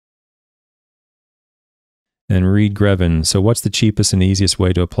And Reed Grevin, so what's the cheapest and easiest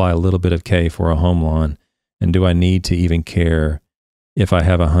way to apply a little bit of K for a home lawn? And do I need to even care if I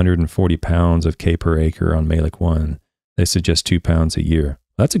have 140 pounds of K per acre on Malic 1? They suggest 2 pounds a year.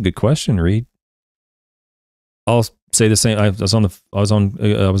 That's a good question, Reed. I'll say the same. I was on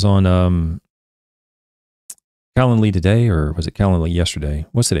Calendly today, or was it Calendly yesterday?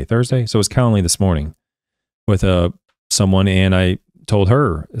 What's today? Thursday? So it was Calendly this morning with someone, and I told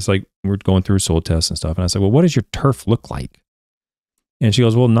her, it's like, we're going through soil tests and stuff. And I said, well, what does your turf look like? And she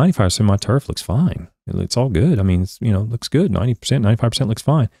goes, well, 95% of my turf looks fine. It's all good. I mean, it's, looks good. 90%, 95% looks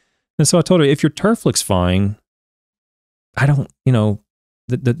fine. And so I told her, if your turf looks fine, I don't,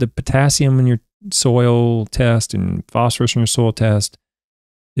 the potassium in your soil test and phosphorus in your soil test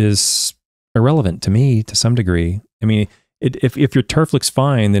is irrelevant to me to some degree. I mean, if your turf looks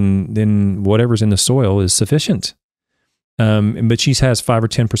fine, then whatever's in the soil is sufficient. But she has 5 or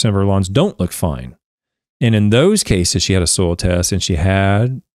 10% of her lawns don't look fine. And in those cases, she had a soil test, and she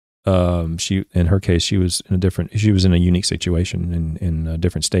had, in her case, she was in a unique situation in a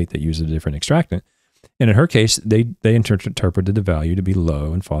different state that used a different extractant. And in her case, they interpreted the value to be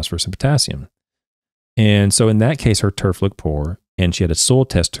low in phosphorus and potassium. And so in that case, her turf looked poor, and she had a soil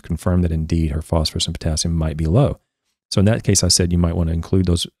test to confirm that indeed her phosphorus and potassium might be low. So in that case, I said you might want to include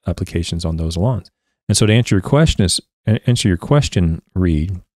those applications on those lawns. And so to answer your question,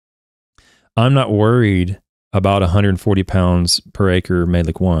 Reed, I'm not worried about 140 pounds per acre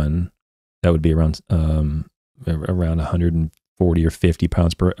Malic 1. That would be around 140 or 50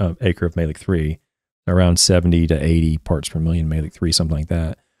 pounds per acre of Malic 3, around 70 to 80 parts per million Malic 3, something like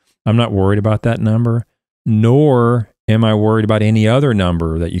that. I'm not worried about that number, nor am I worried about any other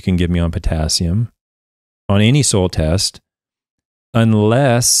number that you can give me on potassium on any soil test,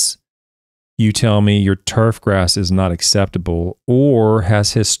 unless you tell me your turf grass is not acceptable or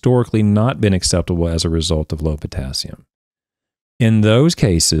has historically not been acceptable as a result of low potassium. In those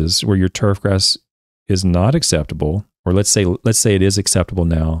cases where your turf grass is not acceptable, or let's say it is acceptable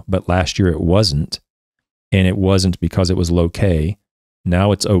now, but last year it wasn't, and it wasn't because it was low K.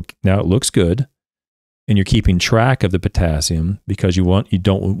 Now it looks good, and you're keeping track of the potassium because you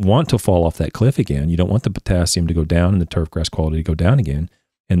don't want to fall off that cliff again. You don't want the potassium to go down and the turf grass quality to go down again.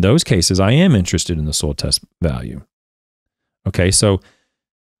 In those cases, I am interested in the soil test value. Okay, so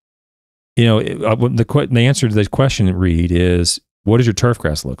the answer to the question, Reed, is what does your turf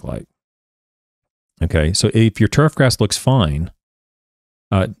grass look like? Okay, so if your turf grass looks fine,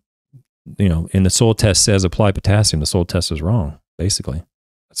 and the soil test says apply potassium, the soil test is wrong. Basically,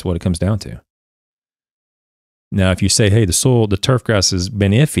 that's what it comes down to. Now, if you say, hey, the turf grass has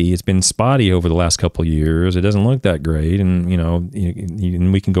been iffy, it's been spotty over the last couple of years, it doesn't look that great, and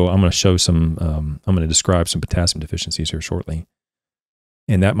and we can go, I'm going to show some, I'm going to describe some potassium deficiencies here shortly,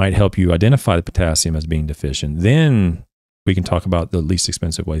 and that might help you identify the potassium as being deficient. Then we can talk about the least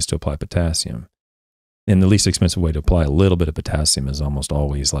expensive ways to apply potassium. And the least expensive way to apply a little bit of potassium is almost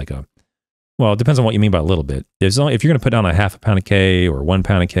always like well, it depends on what you mean by a little bit. If you're going to put down a half a pound of K or 1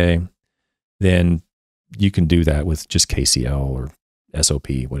 pound of K, then you can do that with just KCl or SOP,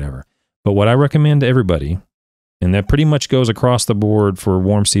 whatever. But what I recommend to everybody, and that pretty much goes across the board for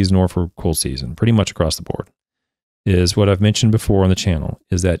warm season or for cool season, pretty much across the board, is what I've mentioned before on the channel,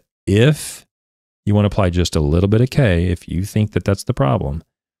 is that if you want to apply just a little bit of K, if you think that that's the problem,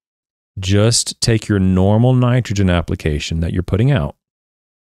 just take your normal nitrogen application that you're putting out.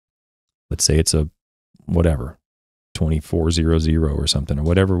 Let's say it's a whatever, 2400 or something, or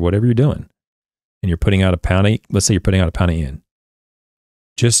whatever you're doing. And you're putting out let's say you're putting out a pound of N.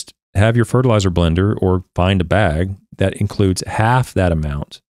 Just have your fertilizer blender or find a bag that includes half that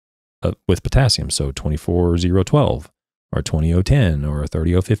amount with potassium. So 24012 or 20010 or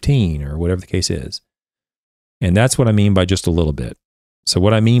 30015 or whatever the case is. And that's what I mean by just a little bit. So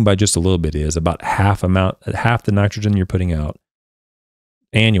what I mean by just a little bit is about half the nitrogen you're putting out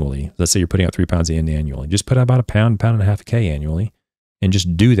annually. Let's say you're putting out 3 pounds of N annually. Just put out about a pound and a half of K annually. And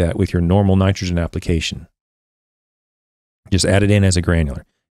just do that with your normal nitrogen application. Just add it in as a granular.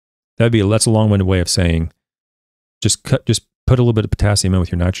 That's a long-winded way of saying, just put a little bit of potassium in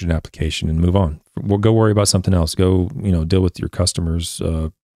with your nitrogen application and move on. Go worry about something else. Go, deal with your customers,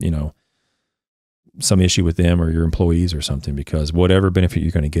 some issue with them or your employees or something, because whatever benefit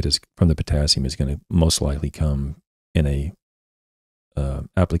you're going to get from the potassium is going to most likely come in a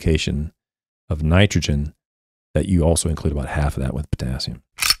application of nitrogen that you also include about half of that with potassium.